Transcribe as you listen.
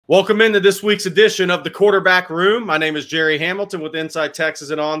Welcome into this week's edition of the Quarterback Room. My name is Jerry Hamilton with Inside Texas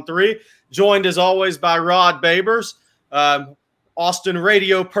and On 3, joined as always by Rod Babers, Austin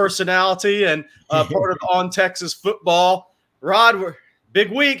radio personality and part of On Texas Football. Rod, big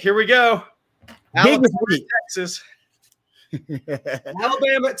week. Here we go. Alabama at Texas.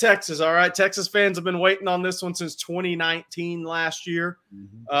 Alabama at Texas. All right. Texas fans have been waiting on this one since 2019 last year.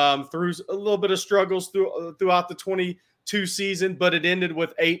 Through a little bit of struggles throughout the 22 season, but it ended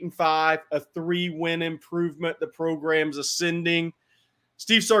with 8-5, a 3-win improvement. The program's ascending.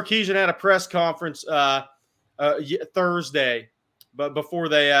 Steve Sarkisian had a press conference Thursday, but before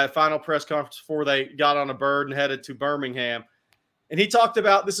they final press conference before they got on a bird and headed to Birmingham. And he talked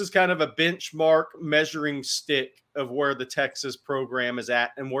about this is kind of a benchmark measuring stick of where the Texas program is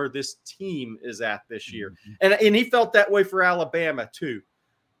at and where this team is at this year. And he felt that way for Alabama too.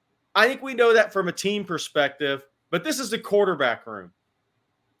 I think we know that from a team perspective, but this is the quarterback room.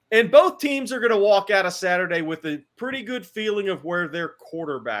 And both teams are going to walk out of Saturday with a pretty good feeling of where their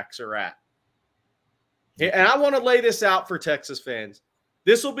quarterbacks are at. And I want to lay this out for Texas fans.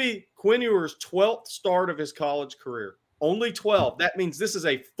 This will be Quinn Ewers' 12th start of his college career. Only 12. That means this is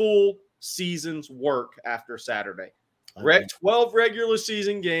a full season's work after Saturday. 12 regular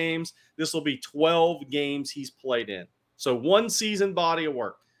season games. This will be 12 games he's played in. So one season body of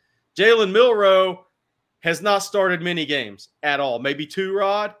work. Jalen Milroe has not started many games at all. Maybe 2,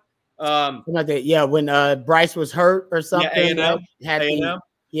 Rod. When Bryce was hurt or something. Yeah, A&M.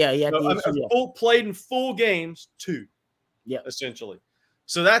 He had played in full games 2. Yeah, essentially.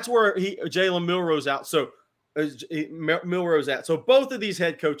 So that's where Jalen Milroe's out. So Milroe's at. So both of these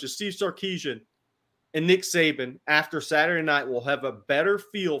head coaches, Steve Sarkisian and Nick Saban, after Saturday night will have a better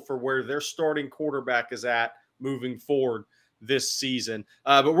feel for where their starting quarterback is at moving forward this season.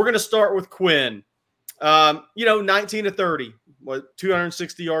 But we're going to start with Quinn. 19-30,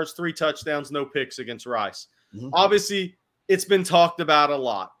 260 yards, 3 touchdowns, no picks against Rice. Obviously, it's been talked about a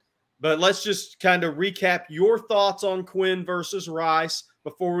lot. But let's just kind of recap your thoughts on Quinn versus Rice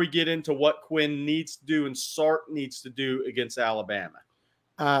before we get into what Quinn needs to do and Sark needs to do against Alabama.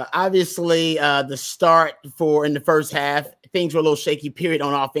 Obviously, the start in the first half, things were a little shaky period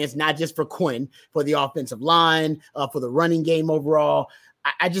on offense, not just for Quinn, for the offensive line, for the running game overall.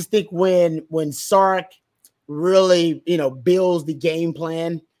 I just think when Sark really, builds the game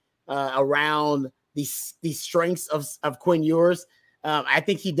plan around the strengths of Quinn Ewers, I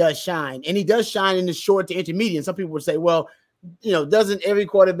think he does shine. And he does shine in the short to intermediate. Some people would say, well, doesn't every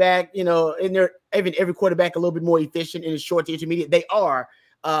quarterback, every quarterback a little bit more efficient in the short to intermediate? They are.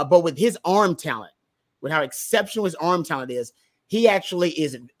 But with his arm talent, with how exceptional his arm talent is, he actually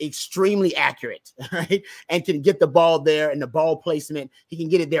is extremely accurate, right? And can get the ball there and the ball placement. He can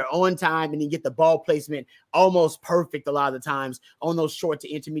get it there on time and he can get the ball placement almost perfect a lot of the times on those short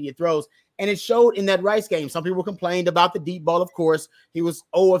to intermediate throws. And it showed in that Rice game. Some people complained about the deep ball, of course. He was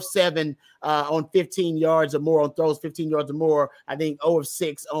 0 of 7 on 15 yards or more on throws, 15 yards or more. I think 0 of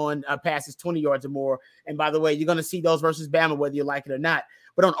 6 on passes, 20 yards or more. And by the way, you're going to see those versus Bama, whether you like it or not.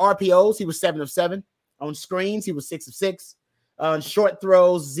 But on RPOs, he was 7 of 7. On screens, he was 6 of 6. On short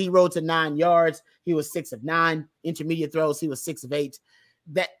throws, 0 to 9 yards, he was 6 of 9. Intermediate throws, he was 6 of 8.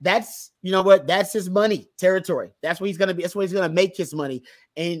 That's that's his money territory. That's where he's gonna be. That's where he's gonna make his money.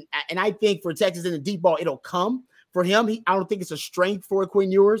 And I think for Texas in the deep ball, it'll come for him. I don't think it's a strength for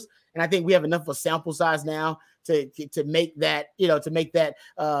Quinn Ewers, and I think we have enough of a sample size now to make that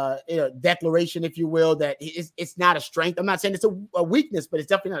declaration, if you will, that it's not a strength. I'm not saying it's a weakness, but it's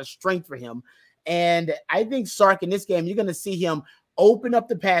definitely not a strength for him. And I think Sark in this game, you're going to see him open up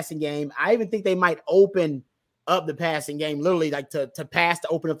the passing game. I even think they might open up the passing game, literally like to pass, to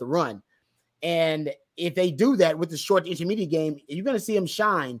open up the run. And if they do that with the short to intermediate game, you're going to see him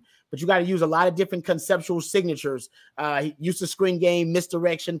shine, but you got to use a lot of different conceptual signatures. Use the screen game,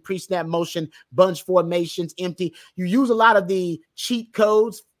 misdirection, pre-snap motion, bunch formations, empty. You use a lot of the cheat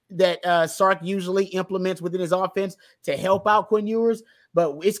codes that Sark usually implements within his offense to help out Quinn Ewers.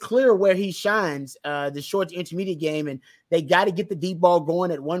 But it's clear where he shines, the short to intermediate game, and they got to get the deep ball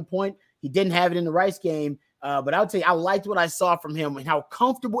going at one point. He didn't have it in the Rice game, but I would say I liked what I saw from him and how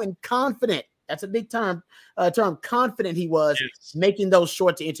comfortable and confident, that's a big term, confident he was making those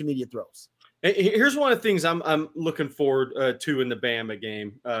short to intermediate throws. Here's one of the things I'm looking forward to in the Bama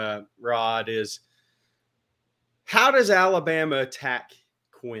game, Rod, is how does Alabama attack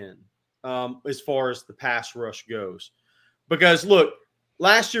Quinn as far as the pass rush goes? Because, look,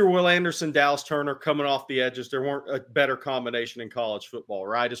 last year, Will Anderson, Dallas Turner coming off the edges, there weren't a better combination in college football,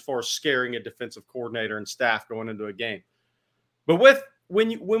 right, as far as scaring a defensive coordinator and staff going into a game. But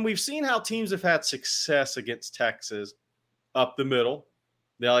when we've seen how teams have had success against Texas up the middle,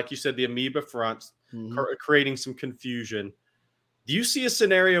 like you said, the amoeba fronts, creating some confusion. Do you see a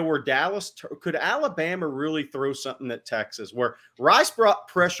scenario where could Alabama really throw something at Texas, where Rice brought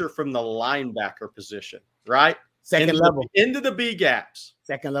pressure from the linebacker position, right? Second level. Into the B gaps.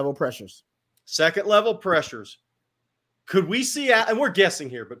 Second level pressures. Could we see, and we're guessing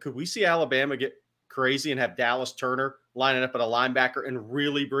here, but could we see Alabama get crazy and have Dallas Turner lining up at a linebacker and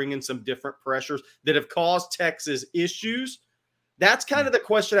really bring in some different pressures that have caused Texas issues? That's kind of the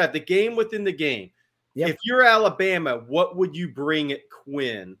question I have, the game within the game. Yep. If you're Alabama, what would you bring at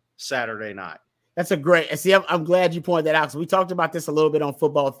Quinn Saturday night? That's a great. See, I'm glad you pointed that out. So we talked about this a little bit on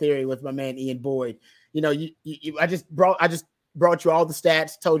Football Theory with my man Ian Boyd. You know, I just brought you all the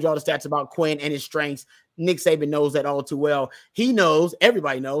stats, told you all the stats about Quinn and his strengths. Nick Saban knows that all too well. He knows,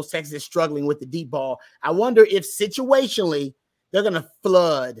 everybody knows, Texas is struggling with the deep ball. I wonder if situationally they're going to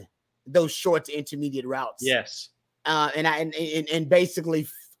flood those short to intermediate routes. Yes, and basically.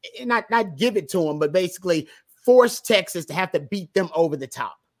 Not give it to them, but basically force Texas to have to beat them over the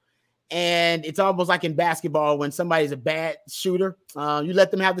top. And it's almost like in basketball when somebody's a bad shooter, you let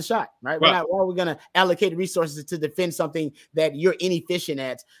them have the shot, right? Why are we going to allocate resources to defend something that you're inefficient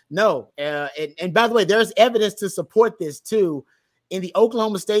at? No. And by the way, there's evidence to support this too. In the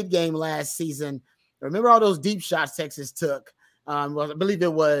Oklahoma State game last season, remember all those deep shots Texas took? I believe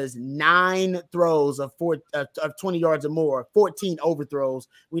it was 9 throws of 20 yards or more, 14 overthrows.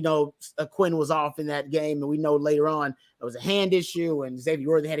 We know Quinn was off in that game, and we know later on it was a hand issue, and Xavier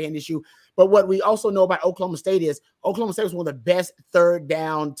Worthy had a hand issue. But what we also know about Oklahoma State is Oklahoma State was one of the best third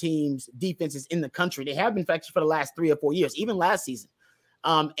down defenses in the country. They have been actually for the last 3 or 4 years, even last season.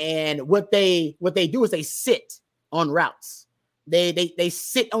 And what they do is they sit on routes. They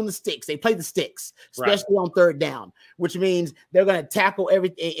sit on the sticks. They play the sticks, especially on third down, which means they're going to tackle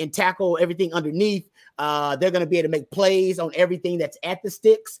everything underneath. They're going to be able to make plays on everything that's at the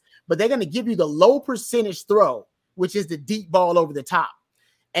sticks, but they're going to give you the low percentage throw, which is the deep ball over the top.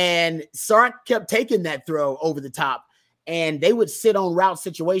 And Sark kept taking that throw over the top, and they would sit on routes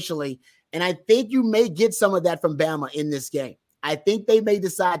situationally. And I think you may get some of that from Bama in this game. I think they may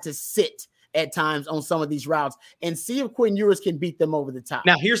decide to sit at times on some of these routes and see if Quinn Ewers can beat them over the top.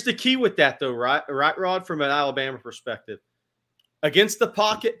 Now, here's the key with that, though, right, Rod, from an Alabama perspective. Against the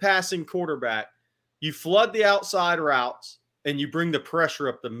pocket passing quarterback, you flood the outside routes and you bring the pressure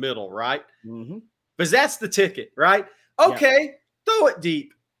up the middle, right? Mm-hmm. Because that's the ticket, right? Okay, throw it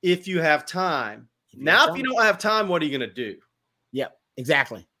deep if you have time. If you don't have time, what are you going to do? Yep,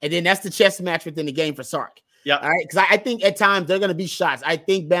 exactly. And then that's the chess match within the game for Sark. Yeah. All right. Because I think at times they're going to be shots. I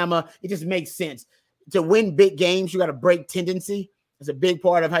think Bama, it just makes sense. To win big games, you got to break tendency. It's a big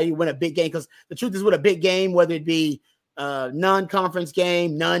part of how you win a big game. Because the truth is, with a big game, whether it be non-conference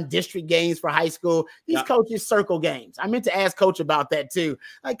game, non-district games for high school, these coaches circle games. I meant to ask Coach about that too.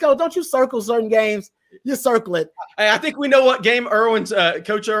 Like, Coach, don't you circle certain games? You circle it. I think we know what game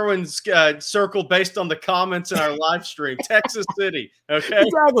Coach Irwin's circled based on the comments in our live stream. Texas City. Okay.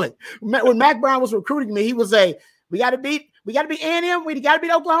 Exactly. When Mac Brown was recruiting me, he would say, we got to beat A&M. We got to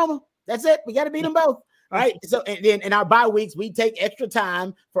beat Oklahoma. That's it. We got to beat them both. All right. So, and then in our bye weeks, we take extra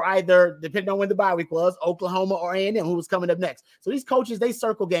time for either, depending on when the bye week was, Oklahoma or A&M, who was coming up next. So these coaches, they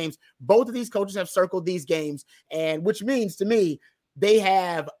circle games. Both of these coaches have circled these games, and which means to me, they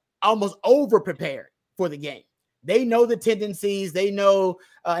have almost over-prepared for the game. They know the tendencies. They know,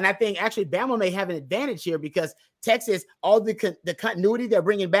 and I think actually Bama may have an advantage here because Texas, all the continuity they're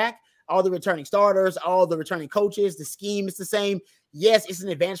bringing back, all the returning starters, all the returning coaches, the scheme is the same. Yes, it's an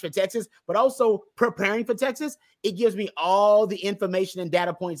advantage for Texas, but also preparing for Texas, it gives me all the information and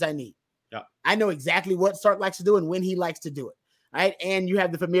data points I need. Yeah, I know exactly what Sark likes to do and when he likes to do it. Right, and you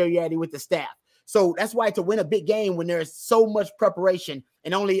have the familiarity with the staff. So that's why to win a big game when there's so much preparation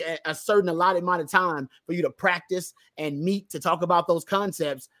and only a certain allotted amount of time for you to practice and meet to talk about those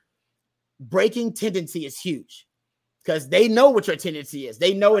concepts, breaking tendency is huge because they know what your tendency is.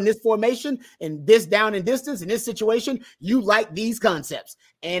 They know in this formation and this down and distance in this situation, you like these concepts.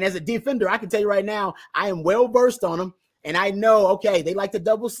 And as a defender, I can tell you right now, I am well versed on them. And I know, okay, they like to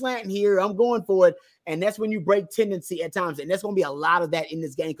double slant here. I'm going for it. And that's when you break tendency at times. And there's going to be a lot of that in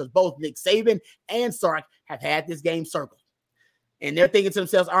this game because both Nick Saban and Sark have had this game circled. And they're thinking to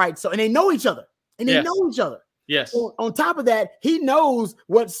themselves, all right, so, and they know each other. And they know each other. Yes. So on top of that, he knows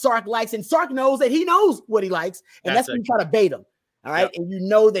what Sark likes, and Sark knows that he knows what he likes. And that's when you try to bait him. All right. Yep. And you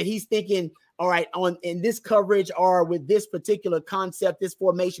know that he's thinking, all right, in this coverage or with this particular concept, this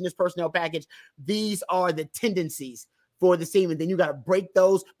formation, this personnel package, these are the tendencies for the team, and then you got to break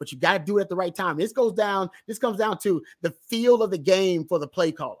those, but you got to do it at the right time. This comes down to the feel of the game for the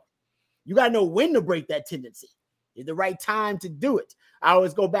play caller. You got to know when to break that tendency. It's the right time to do it. I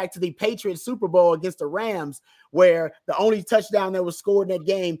always go back to the Patriots Super Bowl against the Rams, where the only touchdown that was scored in that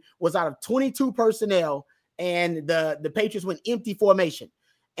game was out of 22 personnel, and the Patriots went empty formation.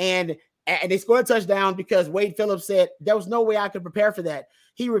 And they scored a touchdown because Wade Phillips said, there was no way I could prepare for that.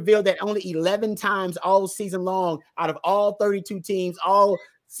 He revealed that only 11 times all season long out of all 32 teams, all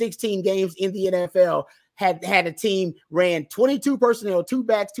 16 games in the NFL, had a team ran 22 personnel, 2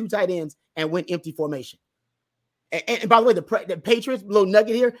 backs, 2 tight ends, and went empty formation. And by the way, the Patriots, little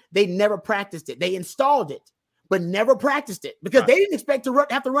nugget here, they never practiced it. They installed it, but never practiced it because they didn't expect to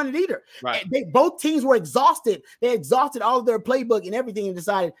have to run it either. Right. Both teams were exhausted. They exhausted all of their playbook and everything and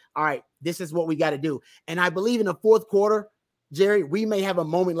decided, all right, this is what we got to do. And I believe in the fourth quarter, Jerry, we may have a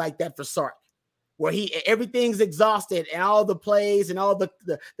moment like that for Sark, where everything's exhausted and all the plays and all the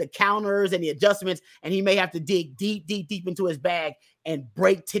counters and the adjustments, and he may have to dig deep into his bag and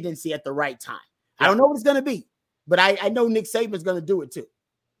break tendency at the right time. Yeah. I don't know what it's going to be, but I know Nick Saban's going to do it too.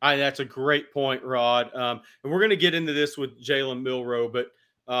 That's a great point, Rod. And we're going to get into this with Jalen Milroe, but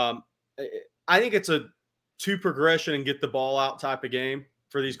I think it's a 2 progression and get the ball out type of game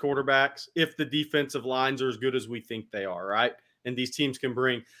for these quarterbacks if the defensive lines are as good as we think they are, right? And these teams can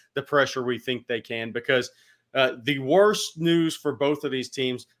bring the pressure we think they can, because the worst news for both of these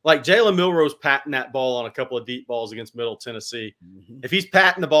teams, like Jalen Milroe's patting that ball on a couple of deep balls against Middle Tennessee. Mm-hmm. If he's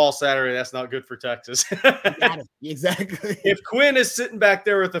patting the ball Saturday, that's not good for Texas. Exactly. If Quinn is sitting back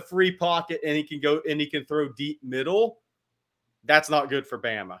there with a free pocket and he can go and he can throw deep middle, that's not good for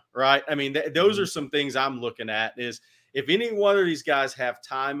Bama, right? I mean, those are some things I'm looking at. Is if any one of these guys have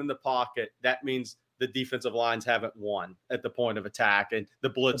time in the pocket, that means the defensive lines haven't won at the point of attack and the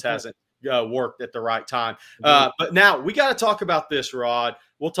blitz hasn't worked at the right time. But now we got to talk about this, Rod.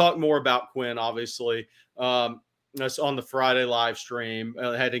 We'll talk more about Quinn, obviously. That's on the Friday live stream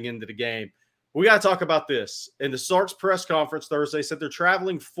heading into the game. We got to talk about this. In the Sark's press conference Thursday, said they're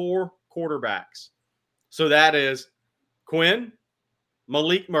traveling 4 quarterbacks. So that is Quinn,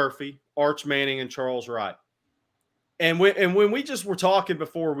 Malik Murphy, Arch Manning, and Charles Wright. And when we just were talking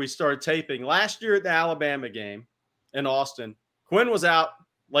before we started taping, last year at the Alabama game in Austin, Quinn was out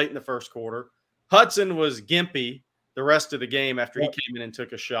late in the first quarter. Hudson was gimpy the rest of the game after he came in and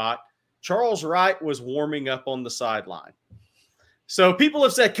took a shot. Charles Wright was warming up on the sideline. So people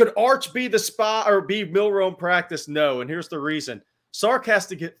have said, could Arch be the spot or be Milroe in practice? No, and here's the reason. Sark has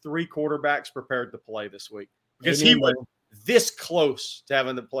to get 3 quarterbacks prepared to play this week because he was this close to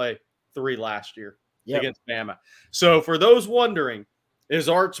having to play 3 last year. Against Bama. So for those wondering, would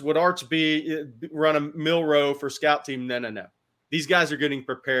Arch be run a Milroe for scout team? No. These guys are getting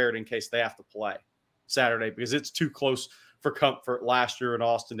prepared in case they have to play Saturday because it's too close for comfort last year in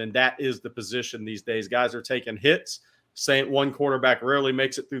Austin, and that is the position these days. Guys are taking hits. Saying one quarterback rarely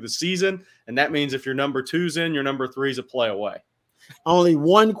makes it through the season, and that means if your number 2's in, your number 3's a play away. Only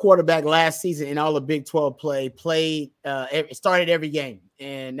one quarterback last season in all the Big 12 started every game,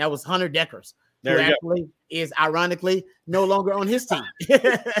 and that was Hunter Deckers. Who actually is ironically no longer on his team.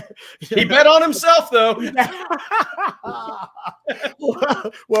 He bet on himself, though.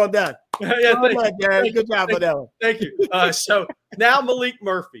 Well done. Good job for that one. Thank you. So now Malik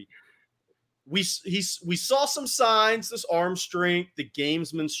Murphy. We saw some signs, this arm strength, the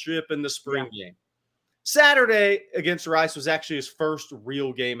gamesmanship in the spring game. Saturday against Rice was actually his first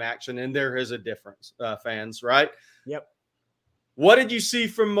real game action, and there is a difference, fans, right? Yep. What did you see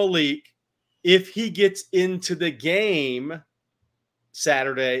from Malik? If he gets into the game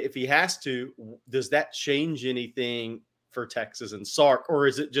Saturday, if he has to, does that change anything for Texas and Sark? Or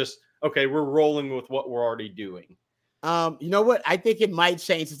is it just, okay, we're rolling with what we're already doing? You know what? I think it might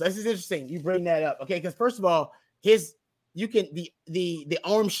change. This is interesting. You bring that up. Okay. Because first of all, the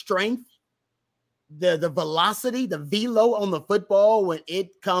arm strength, the velocity, the velo on the football when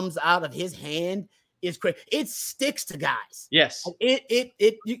it comes out of his hand is crazy. It sticks to guys. Yes. You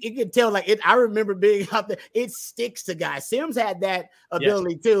can tell, like, I remember being out there. It sticks to guys. Sims had that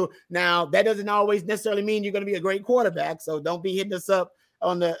ability too. Now, that doesn't always necessarily mean you're going to be a great quarterback. So don't be hitting us up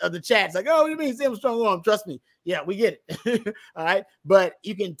on the chats like, oh, what do you mean Sims strong arm? Trust me. Yeah, we get it. All right. But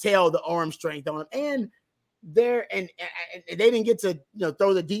you can tell the arm strength on him. And they didn't get to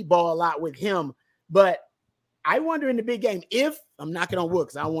throw the deep ball a lot with him. But I wonder in the big game, if I'm knocking on wood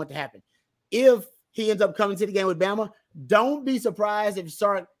because I don't want it to happen, if he ends up coming to the game with Bama, don't be surprised if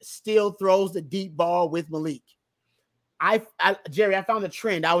Sark still throws the deep ball with Malik. Jerry, I found a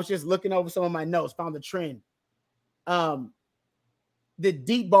trend. I was just looking over some of my notes, found the trend. The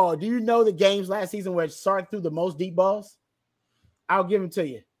deep ball. Do you know the games last season where Sark threw the most deep balls? I'll give them to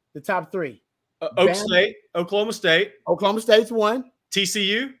you. The top 3. Oklahoma State. Oklahoma State's 1.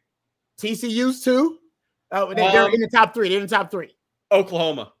 TCU's 2. Oh, they're in the top three. They're in the top three.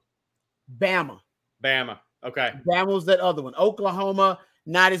 Oklahoma. Bama. Okay. Bama was that other one. Oklahoma,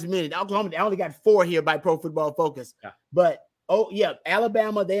 not as many. Oklahoma, they only got 4 here by Pro Football Focus. Yeah. But,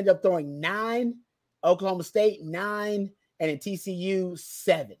 Alabama, they ended up throwing 9. Oklahoma State, 9. And in TCU,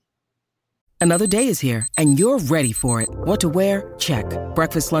 7. Another day is here, and you're ready for it. What to wear? Check.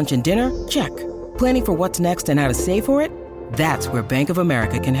 Breakfast, lunch, and dinner? Check. Planning for what's next and how to save for it? That's where Bank of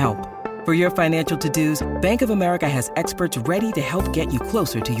America can help. For your financial to-dos, Bank of America has experts ready to help get you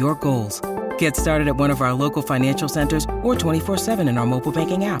closer to your goals. Get started at one of our local financial centers or 24/7 in our mobile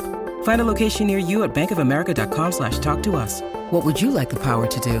banking app. Find a location near you at bankofamerica.com/talktous. What would you like the power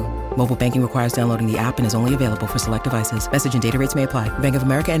to do? Mobile banking requires downloading the app and is only available for select devices. Message and data rates may apply. Bank of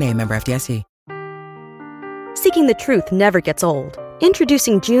America NA, member FDIC. Seeking the truth never gets old.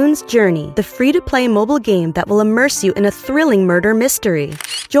 Introducing June's Journey, the free-to-play mobile game that will immerse you in a thrilling murder mystery.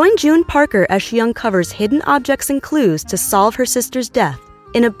 Join June Parker as she uncovers hidden objects and clues to solve her sister's death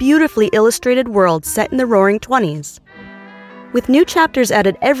in a beautifully illustrated world set in the Roaring '20s. With new chapters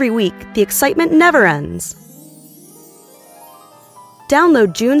added every week, the excitement never ends.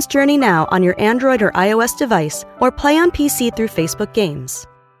 Download June's Journey now on your Android or iOS device or play on PC through Facebook Games.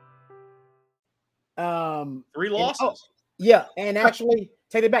 3 losses. And actually,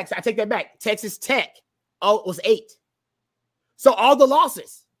 take it back. I take that back. Texas Tech, it was 8. So all the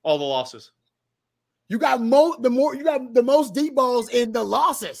losses. You got you got the most deep balls in the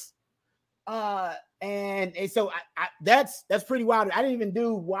losses. And so that's pretty wild. I didn't even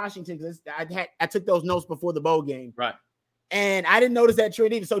do Washington because I took those notes before the bowl game. Right. And I didn't notice that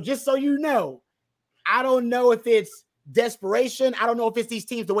trend either. So just so you know, I don't know if it's desperation. I don't know if it's these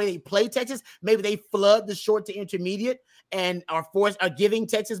teams, the way they play Texas. Maybe they flood the short to intermediate and are giving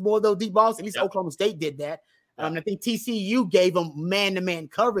Texas more of those deep balls. At least Oklahoma State did that. I think TCU gave them man-to-man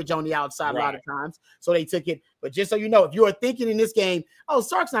coverage on the outside a lot of times, so they took it. But just so you know, if you are thinking in this game,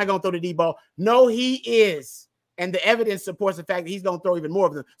 Sark's not going to throw the deep ball. No, he is. And the evidence supports the fact that he's going to throw even more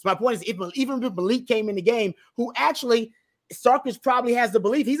of them. So my point is, even if Malik came in the game, who actually Sarkis probably has the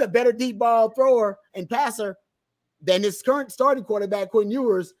belief he's a better deep ball thrower and passer than his current starting quarterback, Quinn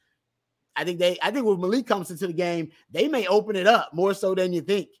Ewers. I think when Malik comes into the game, they may open it up more so than you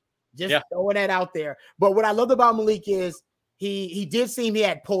think. Just throwing that out there. But what I loved about Malik is he did seem he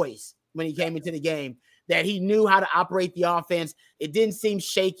had poise when he came into the game, that he knew how to operate the offense. It didn't seem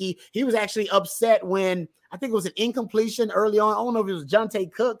shaky. He was actually upset when I think it was an incompletion early on. I don't know if it was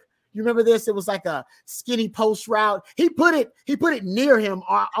Jonte Cook. You remember this? It was like a skinny post route. He put it near him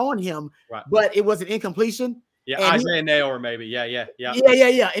or on him, but it was an incompletion. Yeah, and Isaiah Naylor maybe. Yeah.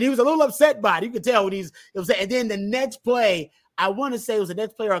 And he was a little upset by it. You could tell when he's upset. And then the next play, I want to say it was the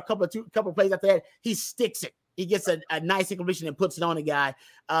next play or a couple of plays after that, he sticks it. He gets a nice incompletion and puts it on a guy.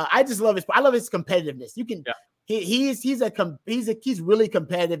 I just love I love his competitiveness. You can he's really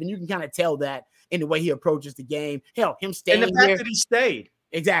competitive, and you can kind of tell that in the way he approaches the game. Hell, him staying and the fact that he stayed.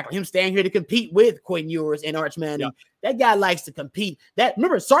 Exactly. Him staying here to compete with Quinn Ewers and Arch Manning. That guy likes to compete.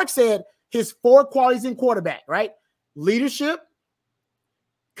 Remember, Sark said his 4 qualities in quarterback, right? Leadership,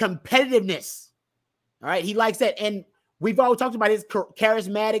 competitiveness. All right. He likes that. And we've always talked about his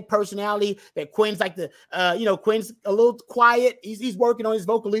charismatic personality, that Quinn's like Quinn's a little quiet. He's working on his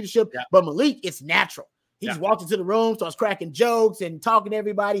vocal leadership, but Malik, it's natural. He just walks into the room, starts cracking jokes and talking to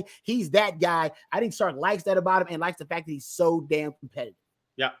everybody. He's that guy. I think Sark likes that about him and likes the fact that he's so damn competitive.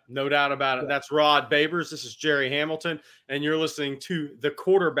 Yeah, no doubt about it. That's Rod Babers. This is Jerry Hamilton, and you're listening to The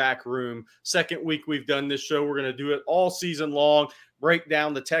Quarterback Room. Second week we've done this show. We're going to do it all season long, break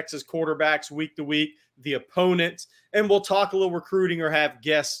down the Texas quarterbacks week to week, the opponents, and we'll talk a little recruiting or have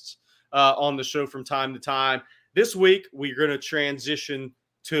guests on the show from time to time. This week, we're going to transition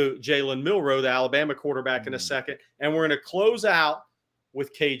to Jalen Milroe, the Alabama quarterback, in a second, and we're going to close out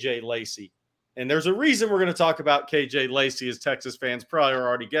with KJ Lacey. And there's a reason we're going to talk about KJ Lacey, as Texas fans probably are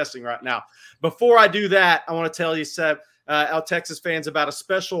already guessing right now. Before I do that, I want to tell you, Seb, our Texas fans, about a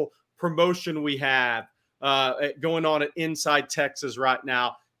special promotion we have going on at Inside Texas right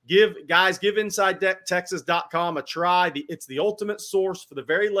now. Give InsideTexas.com a try. It's the ultimate source for the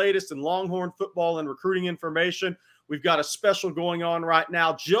very latest in Longhorn football and recruiting information. We've got a special going on right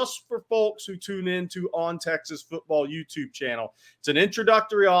now just for folks who tune into On Texas Football YouTube channel. It's an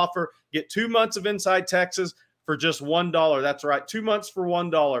introductory offer. Get 2 months of Inside Texas for just $1. That's right, 2 months for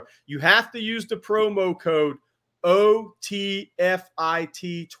 $1. You have to use the promo code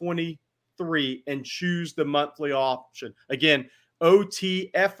OTFIT23 and choose the monthly option. Again,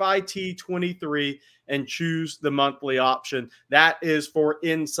 OTFIT23 and choose the monthly option. That is for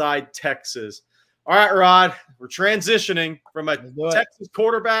Inside Texas. All right, Rod, we're transitioning from a Texas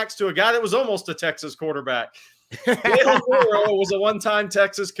quarterbacks to a guy that was almost a Texas quarterback. Jalen Milroe was a one-time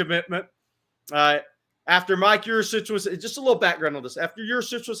Texas commitment. After Mike Ewers was, just a little background on this. After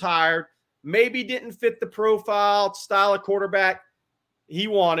Ewers was hired, maybe didn't fit the profile, style of quarterback he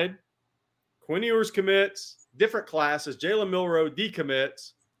wanted. Quinn Ewers commits, different classes. Jalen Milroe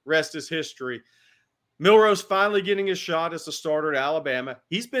decommits. Rest is history. Milroe's finally getting his shot as the starter at Alabama.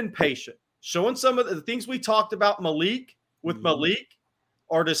 He's been patient. Showing some of the things we talked about Malik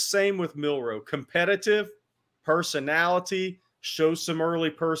are the same with Milroe. Competitive, personality, shows some early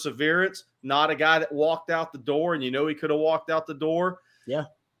perseverance. Not a guy that walked out the door, and he could have walked out the door. Yeah.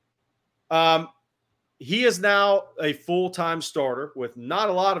 He is now a full-time starter with not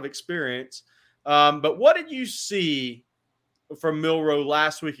a lot of experience. But what did you see from Milroe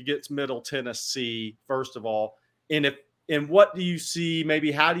last week against Middle Tennessee, first of all? And what do you see,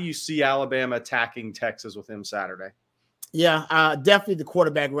 maybe how do you see Alabama attacking Texas with him Saturday? Yeah, definitely the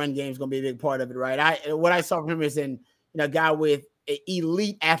quarterback run game is going to be a big part of it, right? What I saw from him is a guy with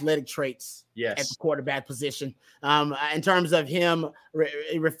elite athletic traits at the quarterback position. In terms of him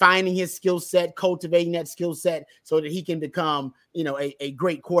refining his skill set, cultivating that skill set so that he can become, a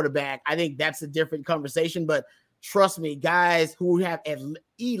great quarterback. I think that's a different conversation, but trust me, guys who have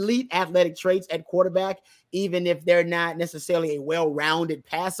elite athletic traits at quarterback, even if they're not necessarily a well-rounded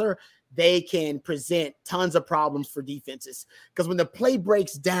passer, they can present tons of problems for defenses. Because when the play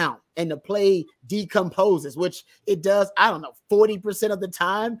breaks down and the play decomposes, which it does, 40% of the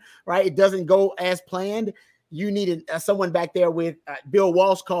time, right? It doesn't go as planned. You need someone back there with Bill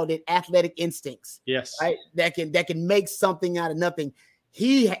Walsh called it athletic instincts. Yes. Right. That can make something out of nothing.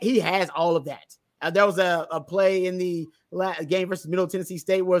 He has all of that. There was a play in the game versus Middle Tennessee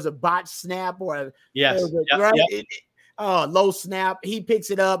State where it was a botch snap or low snap. He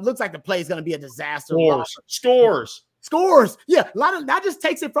picks it up. Looks like the play is going to be a disaster. Scores. Yeah, not just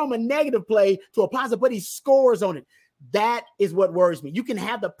takes it from a negative play to a positive, but he scores on it. That is what worries me. You can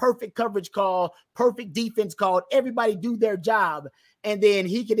have the perfect coverage call, perfect defense call, everybody do their job, and then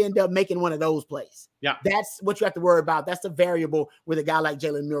he could end up making one of those plays. Yeah, that's what you have to worry about. That's the variable with a guy like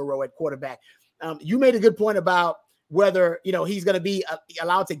Jalen Milroe at quarterback. You made a good point about whether he's going to be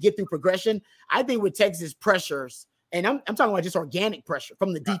allowed to get through progression. I think with Texas pressures, and I'm talking about just organic pressure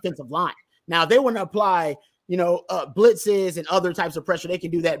from the defensive line. Now they want to apply blitzes and other types of pressure. They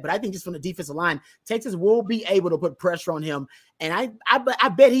can do that, but I think just from the defensive line, Texas will be able to put pressure on him. And I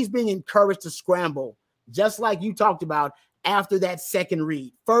bet he's being encouraged to scramble, just like you talked about after that second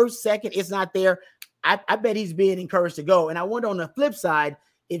read. First, second, it's not there. I bet he's being encouraged to go. And I wonder on the flip side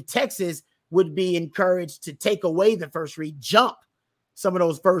if Texas would be encouraged to take away the first read, jump some of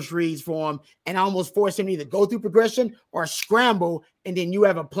those first reads for him, and almost force him to either go through progression or scramble, and then you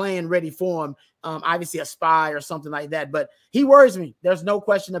have a plan ready for him, obviously a spy or something like that. But he worries me. There's no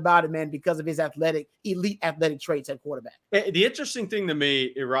question about it, man, because of his elite athletic traits at quarterback. The interesting thing to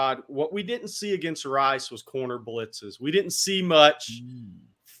me, Rod, what we didn't see against Rice was corner blitzes. We didn't see much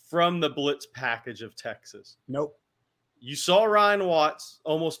from the blitz package of Texas. Nope. You saw Ryan Watts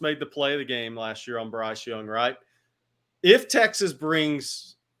almost made the play of the game last year on Bryce Young, right? If Texas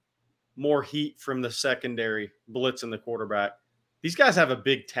brings more heat from the secondary, blitzing the quarterback, these guys have a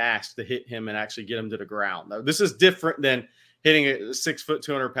big task to hit him and actually get him to the ground. Now, this is different than hitting a 6',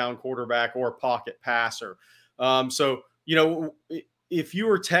 200-pound quarterback or a pocket passer. So, if you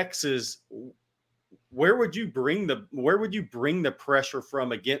were Texas, where would you bring the pressure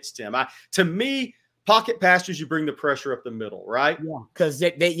from against him? To me, pocket passers, you bring the pressure up the middle, right? Yeah, because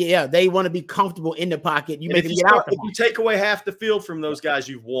they want to be comfortable in the pocket. If you take away half the field from those guys,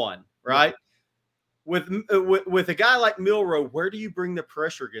 you've won, right? Yeah. With a guy like Milroe, where do you bring the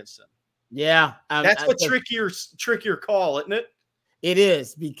pressure against him? Yeah, that's a trickier call, isn't it? It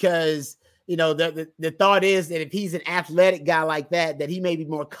is, because the thought is that if he's an athletic guy like that he may be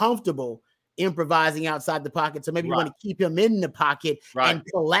more comfortable improvising outside the pocket. So maybe you want to keep him in the pocket and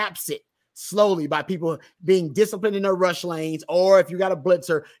collapse it slowly by people being disciplined in their rush lanes, or if you got a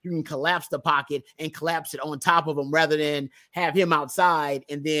blitzer, you can collapse the pocket and collapse it on top of him rather than have him outside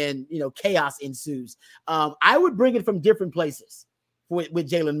and then chaos ensues. I would bring it from different places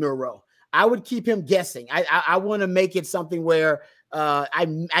with Jalen Milroe. I would keep him guessing. I want to make it something where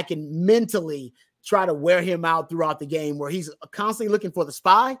I can mentally try to wear him out throughout the game, where he's constantly looking for the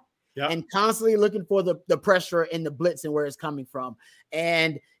spy. Yep. And constantly looking for the pressure and the blitz and where it's coming from.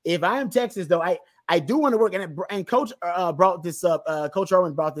 And if I am Texas, though, I do want to work. And Coach brought this up. Coach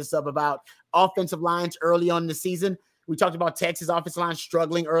Irwin brought this up about offensive lines early on in the season. We talked about Texas offensive line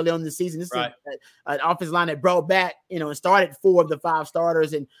struggling early on in the season. This Right. is an offensive line that brought back, and started 4 of the 5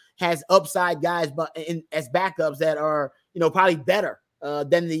 starters and has upside guys as backups that are, probably better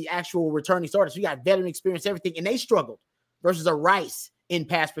than the actual returning starters. You got veteran experience, everything, and they struggled versus a Rice in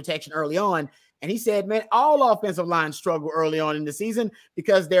pass protection early on. And he said, man, all offensive lines struggle early on in the season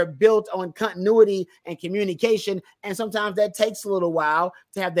because they're built on continuity and communication. And sometimes that takes a little while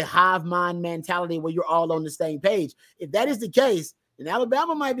to have the hive mind mentality where you're all on the same page. If that is the case, then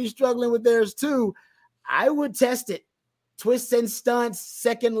Alabama might be struggling with theirs too. I would test it. Twists and stunts,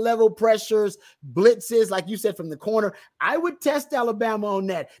 second level pressures, blitzes, like you said, from the corner. I would test Alabama on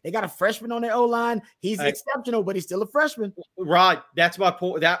that. They got a freshman on their O-line. He's exceptional, but he's still a freshman. Right. That's my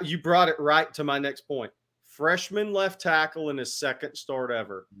point. That you brought it right to my next point. Freshman left tackle in his second start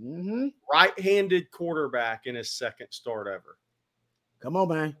ever. Mm-hmm. Right-handed quarterback in his second start ever. Come on,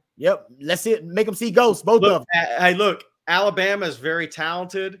 man. Yep. Let's see it. Make them see ghosts, both of them. Hey, look, Alabama is very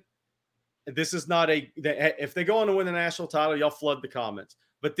talented. This is not if they go on to win the national title, y'all flood the comments.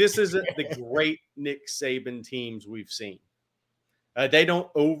 But this isn't the great Nick Saban teams we've seen. They don't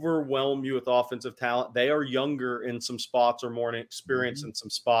overwhelm you with offensive talent. They are younger in some spots or more experienced in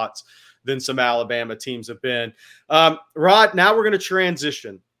some spots than some Alabama teams have been. Rod, now we're going to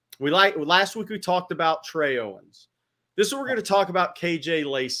transition. Last week we talked about Trey Owens. This is what we're going to talk about KJ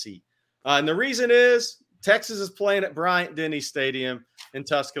Lacey. And the reason is Texas is playing at Bryant-Denny Stadium in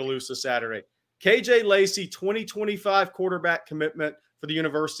Tuscaloosa Saturday. KJ Lacey, 2025 quarterback commitment for the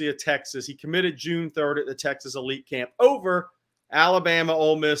University of Texas. He committed June 3rd at the Texas Elite Camp over Alabama,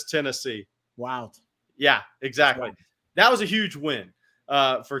 Ole Miss, Tennessee. Wow. Yeah, exactly. Wow. That was a huge win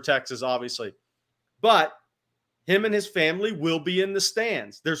for Texas, obviously. But him and his family will be in the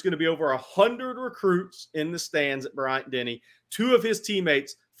stands. There's going to be over 100 recruits in the stands at Bryant-Denny. 2 of his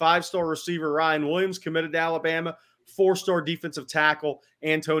teammates, 5-star receiver Ryan Williams, committed to Alabama, 4-star defensive tackle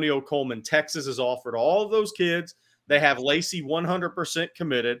Antonio Coleman. Texas has offered all of those kids. They have Lacey 100%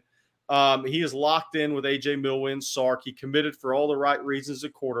 committed. He is locked in with A.J. Milroe and Sark. He committed for all the right reasons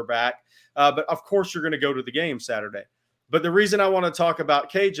at quarterback. But, of course, you're going to go to the game Saturday. But the reason I want to talk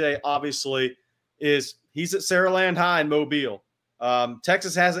about KJ, obviously, is he's at Saraland High in Mobile.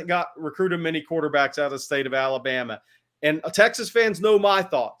 Texas hasn't recruited many quarterbacks out of the state of Alabama. And Texas fans know my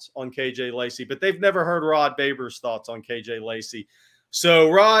thoughts on KJ Lacey, but they've never heard Rod Baber's thoughts on KJ Lacey. So,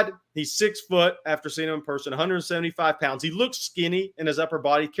 Rod, he's 6 foot after seeing him in person, 175 pounds. He looks skinny in his upper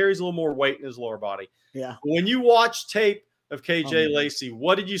body, carries a little more weight in his lower body. Yeah. When you watch tape of KJ Lacey,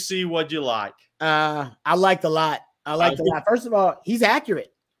 what did you see? What did you like? I liked a lot. First of all, he's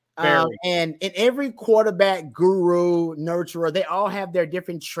accurate. And in every quarterback guru, nurturer, they all have their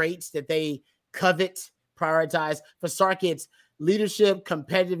different traits that they covet, prioritize. For Sark, it's leadership,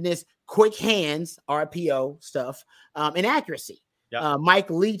 competitiveness, quick hands, RPO stuff, and accuracy. Yep. Mike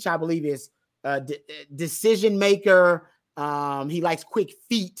Leach, I believe, is decision maker. He likes quick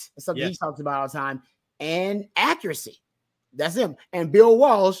feet, something he talks about all the time, and accuracy. That's him. And Bill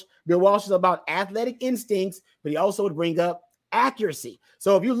Walsh is about athletic instincts, but he also would bring up accuracy.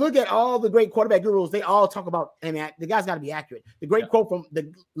 So if you look at all the great quarterback gurus, they all talk about, I mean, the guy's got to be accurate. The great quote from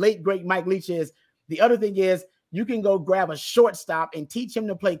the late, great Mike Leach is, the other thing is, you can go grab a shortstop and teach him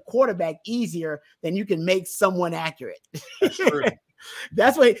to play quarterback easier than you can make someone accurate. That's true.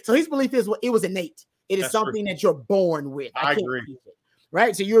 That's what. So his belief is, it was innate. It is something that you're born with. I agree.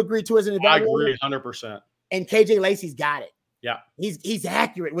 Right. So you agree to as an evaluator? I agree 100%. And KJ Lacey's got it. Yeah. He's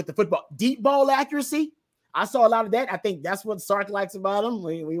accurate with the football. Deep ball accuracy. I saw a lot of that. I think that's what Sark likes about him.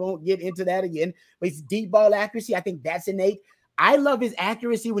 We won't get into that again. But his deep ball accuracy, I think that's innate. I love his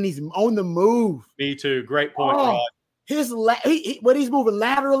accuracy when he's on the move. Me too. Great point, Rod. When he's moving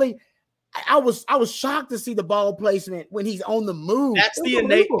laterally, I was shocked to see the ball placement when he's on the move. That's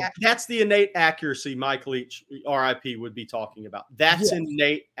the innate accuracy Mike Leach, RIP, would be talking about. That's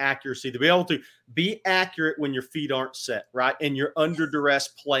innate accuracy, to be able to be accurate when your feet aren't set, right? And you're under duress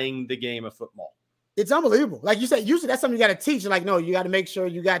playing the game of football. It's unbelievable. Like you said, usually that's something you got to teach. Like, no, you got to make sure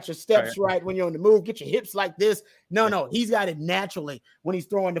you got your steps right when you're on the move. Get your hips like this. No, he's got it naturally when he's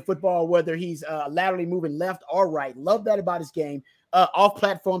throwing the football, whether he's laterally moving left or right. Love that about his game.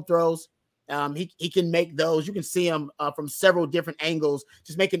 Off-platform throws. He can make those. You can see him from several different angles,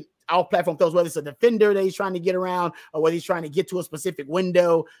 just making off-platform throws, whether it's a defender that he's trying to get around or whether he's trying to get to a specific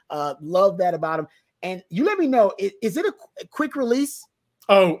window. Love that about him. And you let me know, is it a quick release?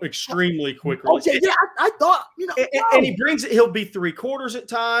 Oh, extremely quick release. Okay, yeah, I thought, and he brings it. He'll be 3/4 at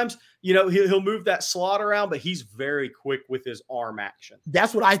times. He'll move that slot around, but he's very quick with his arm action.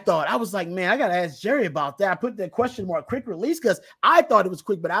 That's what I thought. I was like, man, I got to ask Jerry about that. I put the question mark quick release because I thought it was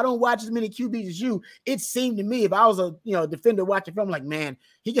quick, but I don't watch as many QBs as you. It seemed to me, if I was a defender watching film, like, man,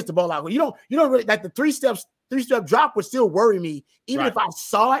 he gets the ball out. You don't really like the three-step drop would still worry me, even if I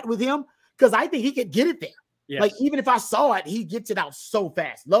saw it with him, because I think he could get it there. Yes. Like, even if I saw it, he gets it out so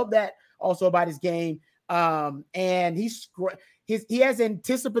fast. Love that also about his game. And he has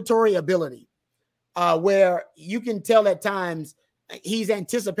anticipatory ability where you can tell at times he's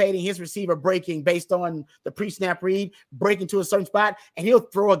anticipating his receiver breaking based on the pre-snap read, breaking to a certain spot, and he'll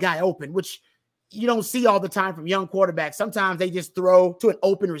throw a guy open, which you don't see all the time from young quarterbacks. Sometimes they just throw to an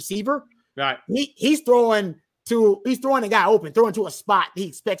open receiver. Right. He's throwing a guy open, throwing to a spot he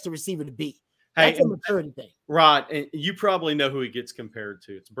expects the receiver to be. That's a maturity thing. Rod, and you probably know who he gets compared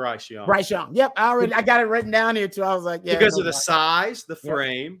to. It's Bryce Young. Bryce Young. Yep. I got it written down here too. I was like, yeah. Because of the size, the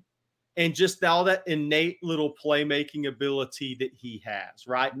frame, and just all that innate little playmaking ability that he has,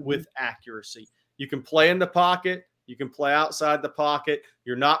 right? Mm-hmm. With accuracy. You can play in the pocket. You can play outside the pocket.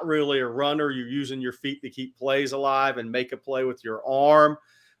 You're not really a runner. You're using your feet to keep plays alive and make a play with your arm.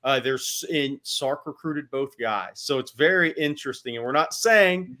 Sark recruited both guys. So it's very interesting. And we're not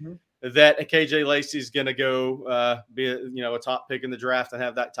saying that KJ Lacey is going to go be a top pick in the draft and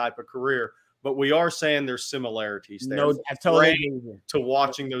have that type of career. But we are saying there's similarities there. No, I totally agree. To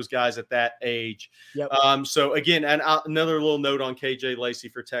watching those guys at that age. Yep. So again, and another little note on KJ Lacey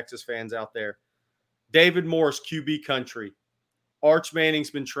for Texas fans out there. David Morris, QB country. Arch Manning's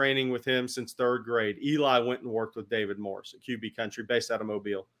been training with him since 3rd grade. Eli went and worked with David Morris at QB country based out of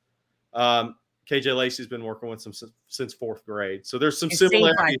Mobile. KJ Lacey's been working with him since 4th grade. So there's some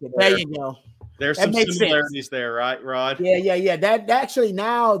similarities there. There you go. There's some similarities there, right, Rod? Yeah. That actually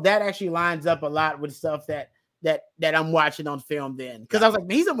lines up a lot with stuff that I'm watching on film then. Because I was like,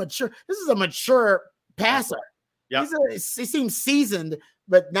 man, this is a mature passer. Yeah. He seems seasoned,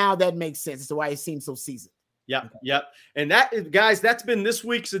 but now that makes sense as to why he seems so seasoned. Yep. And that, guys, that's been this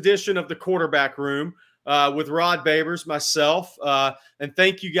week's edition of the Quarterback Room. With Rod Babers, myself, and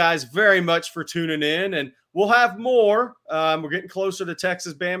thank you guys very much for tuning in. And we'll have more. We're getting closer to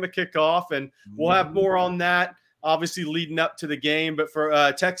Texas Bama kickoff, and we'll have more on that, obviously leading up to the game. But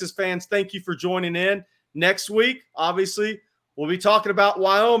for Texas fans, thank you for joining in. Next week, obviously, we'll be talking about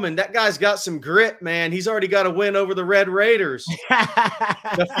Wyoming. That guy's got some grit, man. He's already got a win over the Red Raiders.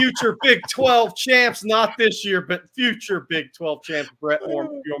 The future Big 12 champs, not this year, but future Big 12 champs, Brett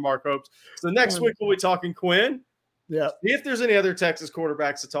Yormark hopes. So next week we'll be talking Quinn. Yeah. See if there's any other Texas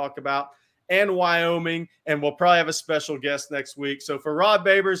quarterbacks to talk about, and Wyoming, and we'll probably have a special guest next week. So for Rod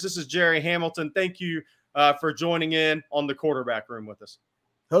Babers, this is Jerry Hamilton. Thank you for joining in on the Quarterback Room with us.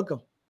 Hook 'em.